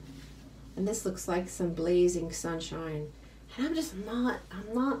aged, and this looks like some blazing sunshine. And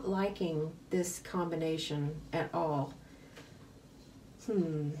I'm not liking this combination at all.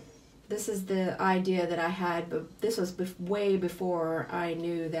 This is the idea that I had, but this was way before I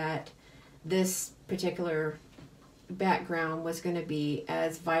knew that this particular background was going to be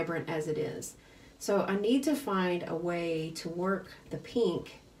as vibrant as it is. So I need to find a way to work the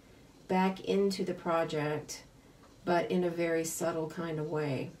pink back into the project, but in a very subtle kind of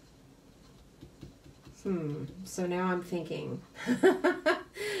way. So now I'm thinking,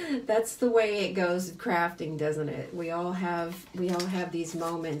 that's the way it goes crafting, doesn't it? We all have these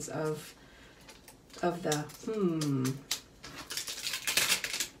moments of the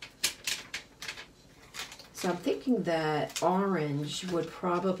So I'm thinking that orange would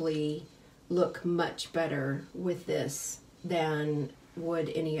probably look much better with this than would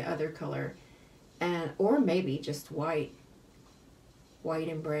any other color, or maybe just white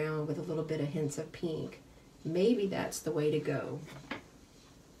and brown with a little bit of hints of pink. Maybe that's the way to go.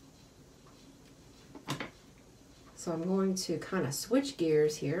 So I'm going to kind of switch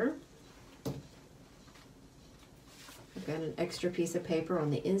gears here. I've got an extra piece of paper on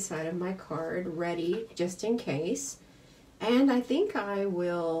the inside of my card ready just in case. And I think I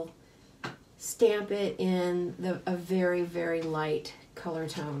will stamp it in a very, very light color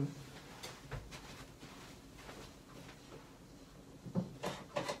tone.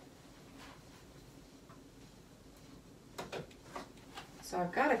 So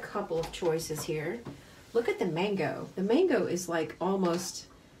I've got a couple of choices here. Look at the mango. The mango is like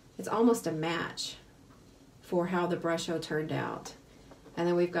it's almost a match for how the Brusho turned out. And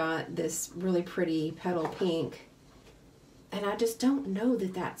then we've got this really pretty petal pink And I just don't know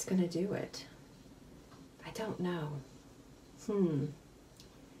that that's going to do it. I don't know.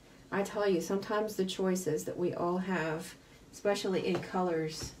 I tell you, sometimes the choices that we all have, especially in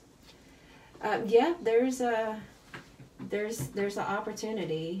colors, yeah, there's an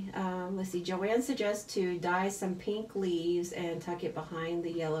opportunity. Let's see, Joanne suggests to dye some pink leaves and tuck it behind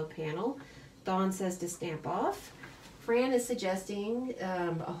the yellow panel. Dawn says to stamp off. Fran is suggesting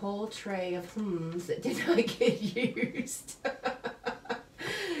a whole tray of that did not get used.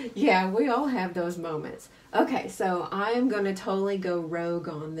 Yeah, we all have those moments. Okay, so I'm going to totally go rogue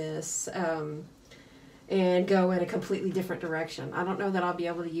on this and go in a completely different direction. I don't know that I'll be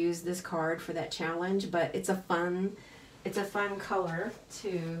able to use this card for that challenge, but it's a fun color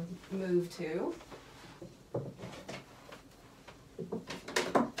to move to.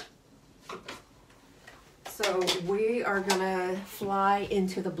 So we are gonna fly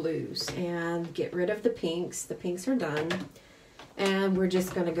into the blues and get rid of the pinks. The pinks are done. And we're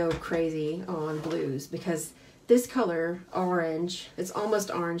just gonna go crazy on blues because this color, orange, it's almost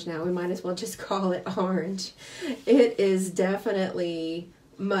orange now. We might as well just call it orange. It is definitely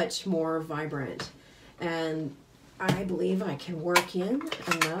much more vibrant. And I believe I can work in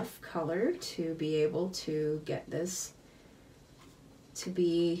enough color to be able to get this to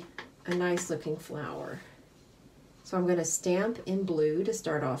be a nice looking flower. So I'm going to stamp in blue to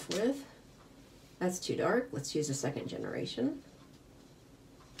start off with. That's too dark. Let's use a second generation.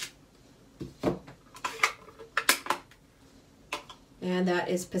 And that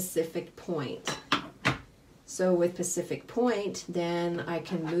is Pacific Point. So with Pacific Point, then I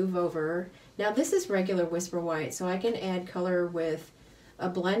can move over. Now this is regular Whisper White, so I can add color with a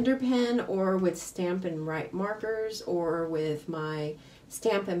blender pen or with Stampin' Write markers or with my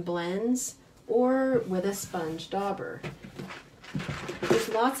Stampin' Blends or with a sponge dauber. There's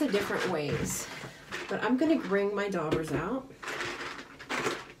lots of different ways, but I'm going to bring my daubers out.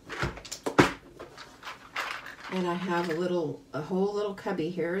 And I have a whole little cubby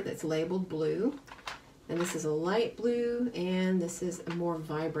here that's labeled blue. And this is a light blue, and this is a more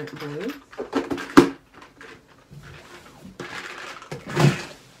vibrant blue.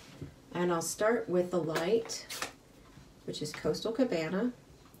 And I'll start with the light, which is Coastal Cabana.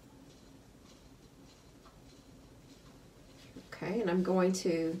 Okay, and I'm going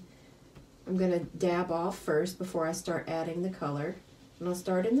to dab off first before I start adding the color. And I'll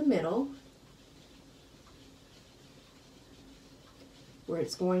start in the middle, where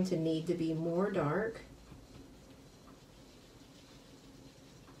it's going to need to be more dark,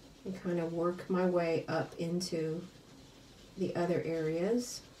 and kind of work my way up into the other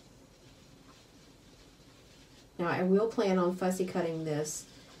areas. Now I will plan on fussy cutting this,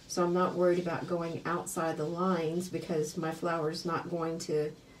 so I'm not worried about going outside the lines because my flower's not going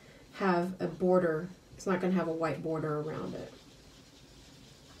to have a border, it's not going to have a white border around it.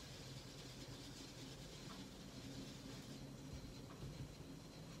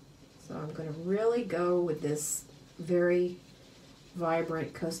 So I'm going to really go with this very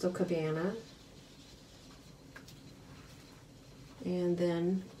vibrant Coastal Cabana, and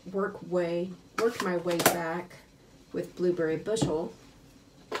then work my way back with Blueberry Bushel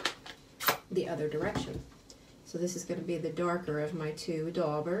the other direction. So this is going to be the darker of my two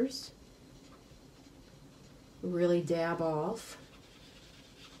daubers. Really dab off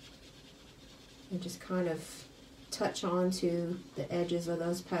and just kind of touch onto the edges of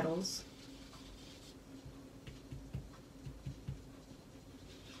those petals.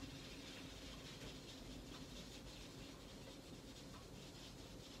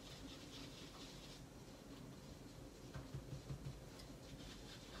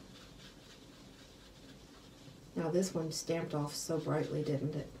 Now this one stamped off so brightly,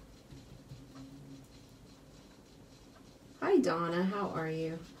 didn't it? Hi Donna, how are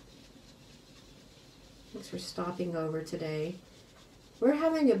you? Thanks for stopping over today. We're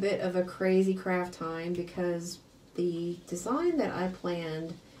having a bit of a crazy craft time because the design that I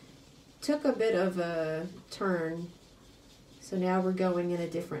planned took a bit of a turn, so now we're going in a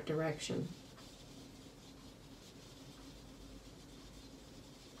different direction.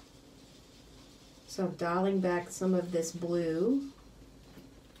 So I'm dialing back some of this blue.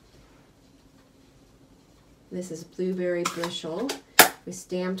 This is Blueberry Bushel. We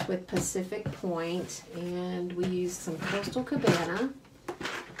stamped with Pacific Point, and we used some Coastal Cabana.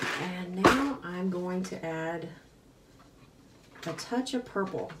 And now I'm going to add a touch of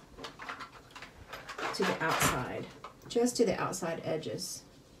purple to the outside, just to the outside edges.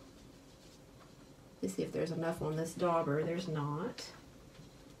 Let's see if there's enough on this dauber. There's not.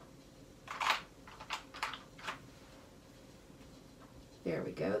 There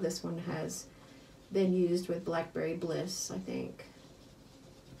we go. This one has been used with Blackberry Bliss, I think.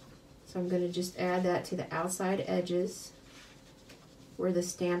 So I'm going to just add that to the outside edges where the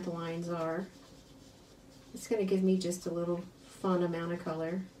stamped lines are. It's going to give me just a little fun amount of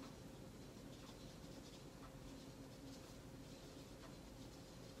color.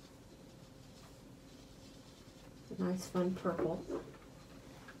 A nice fun purple.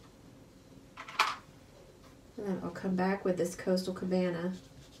 And then I'll come back with this Coastal Cabana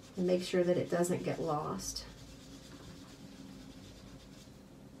and make sure that it doesn't get lost.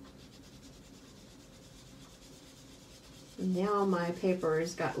 And now my paper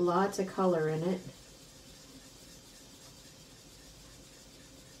has got lots of color in it.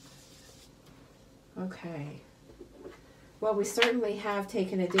 Okay. Well, we certainly have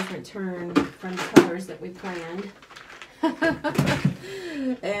taken a different turn from the colors that we planned.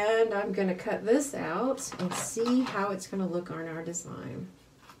 And I'm going to cut this out and see how it's going to look on our design.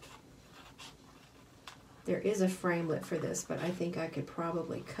 There is a framelit for this, but I think I could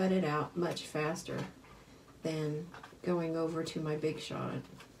probably cut it out much faster than going over to my Big Shot.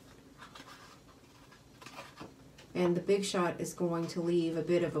 And the Big Shot is going to leave a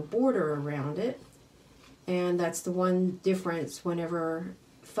bit of a border around it. And that's the one difference whenever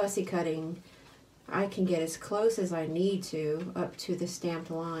fussy cutting. I can get as close as I need to up to the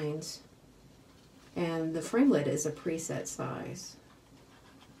stamped lines. And the framelit is a preset size.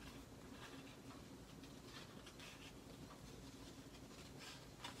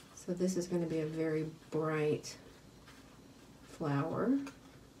 So this is going to be a very bright flower.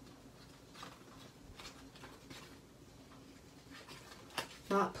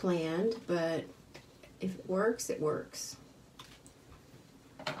 Not planned, but if it works, it works.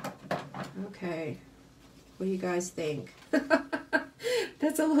 Okay, what do you guys think?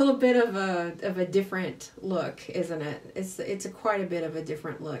 That's a little bit of a different look, isn't it? It's quite a bit of a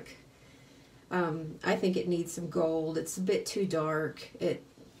different look. I think it needs some gold. It's a bit too dark.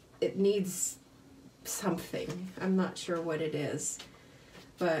 It needs something. I'm not sure what it is,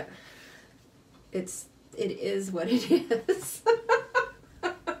 but it is what it is.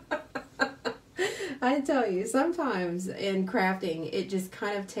 I tell you, sometimes in crafting, it just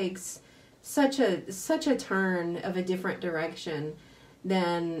kind of takes such a turn of a different direction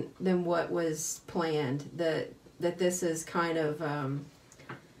than what was planned. That this is kind of the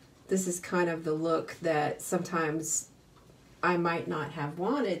look that sometimes I might not have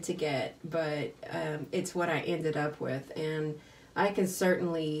wanted to get, but it's what I ended up with, and I can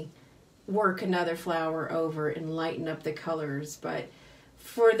certainly work another flower over and lighten up the colors, but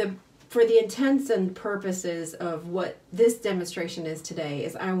for the intents and purposes of what this demonstration is today,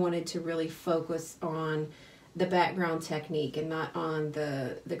 is I wanted to really focus on the background technique and not on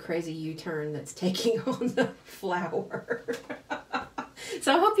the crazy U-turn that's taking on the flower.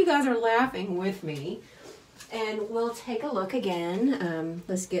 So I hope you guys are laughing with me. And we'll take a look again.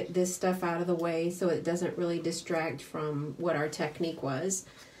 Let's get this stuff out of the way so it doesn't really distract from what our technique was.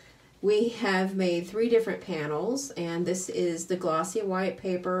 We have made 3 different panels, and this is the Glossy White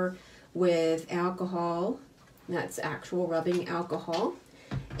Paper with alcohol, that's actual rubbing alcohol,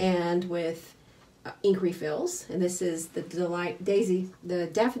 and with ink refills. And this is the the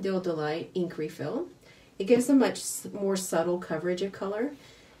Daffodil Delight ink refill. It gives a much more subtle coverage of color.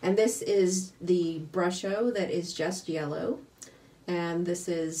 And this is the Brusho that is just yellow. And this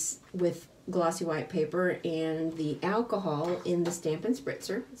is with Glossy White Paper and the alcohol in the Stampin'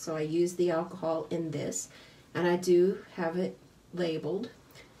 Spritzer. So I use the alcohol in this, and I do have it labeled.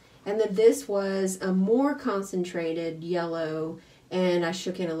 And then this was a more concentrated yellow, and I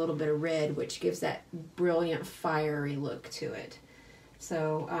shook in a little bit of red, which gives that brilliant fiery look to it.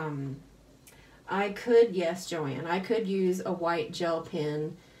 So I could, yes, Joanne, I could use a white gel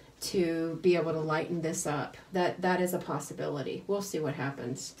pen to be able to lighten this up. That is a possibility. We'll see what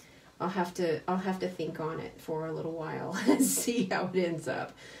happens. I'll have to think on it for a little while and see how it ends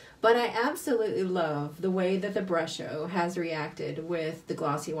up. But I absolutely love the way that the Brusho has reacted with the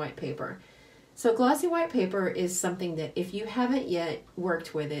Glossy White Paper. So Glossy White Paper is something that if you haven't yet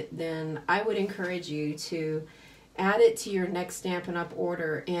worked with it, then I would encourage you to add it to your next Stampin' Up!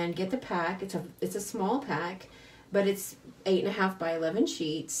 Order and get the pack. It's a small pack, but it's 8.5 by 11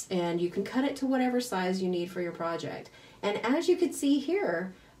 sheets, and you can cut it to whatever size you need for your project. And as you can see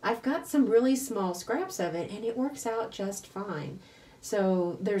here, I've got some really small scraps of it, and it works out just fine.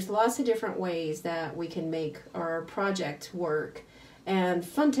 So there's lots of different ways that we can make our project work, and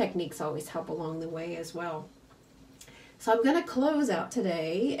fun techniques always help along the way as well. So I'm going to close out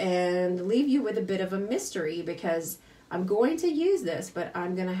today and leave you with a bit of a mystery, because I'm going to use this, but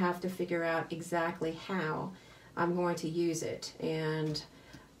I'm going to have to figure out exactly how I'm going to use it. And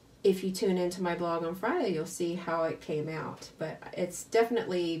if you tune into my blog on Friday, you'll see how it came out. But it's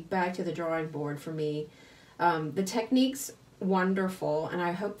definitely back to the drawing board for me. The technique's wonderful, and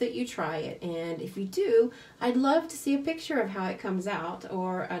I hope that you try it. And if you do, I'd love to see a picture of how it comes out,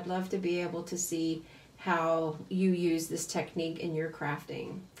 or I'd love to be able to see how you use this technique in your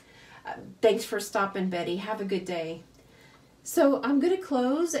crafting. Thanks for stopping, Betty. Have a good day. So I'm going to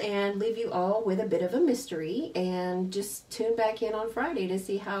close and leave you all with a bit of a mystery, and just tune back in on Friday to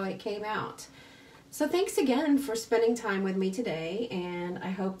see how it came out. So thanks again for spending time with me today, and I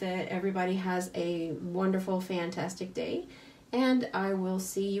hope that everybody has a wonderful, fantastic day. And I will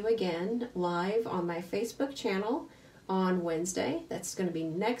see you again live on my Facebook channel on Wednesday. That's going to be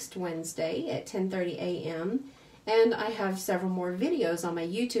next Wednesday at 10:30 a.m. And I have several more videos on my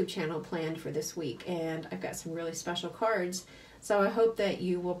YouTube channel planned for this week, and I've got some really special cards. So I hope that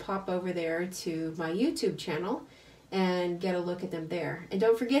you will pop over there to my YouTube channel and get a look at them there. And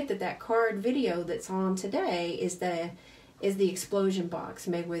don't forget that that card video that's on today is the explosion box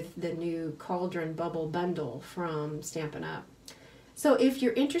made with the new Cauldron Bubble Bundle from Stampin' Up. So if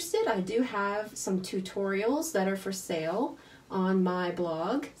you're interested, I do have some tutorials that are for sale on my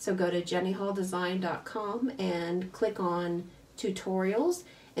blog. So go to jennyhalldesign.com and click on tutorials,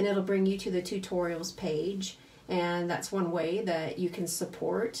 and it'll bring you to the tutorials page. And that's one way that you can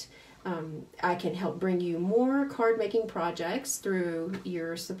support. I can help bring you more card making projects through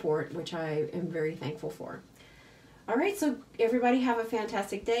your support, which I am very thankful for. All right, so everybody have a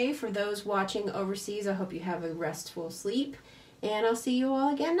fantastic day. For those watching overseas, I hope you have a restful sleep, and I'll see you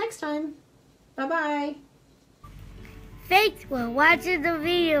all again next time. Bye-bye. Thanks for watching the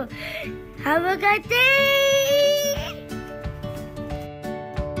video. Have a good day.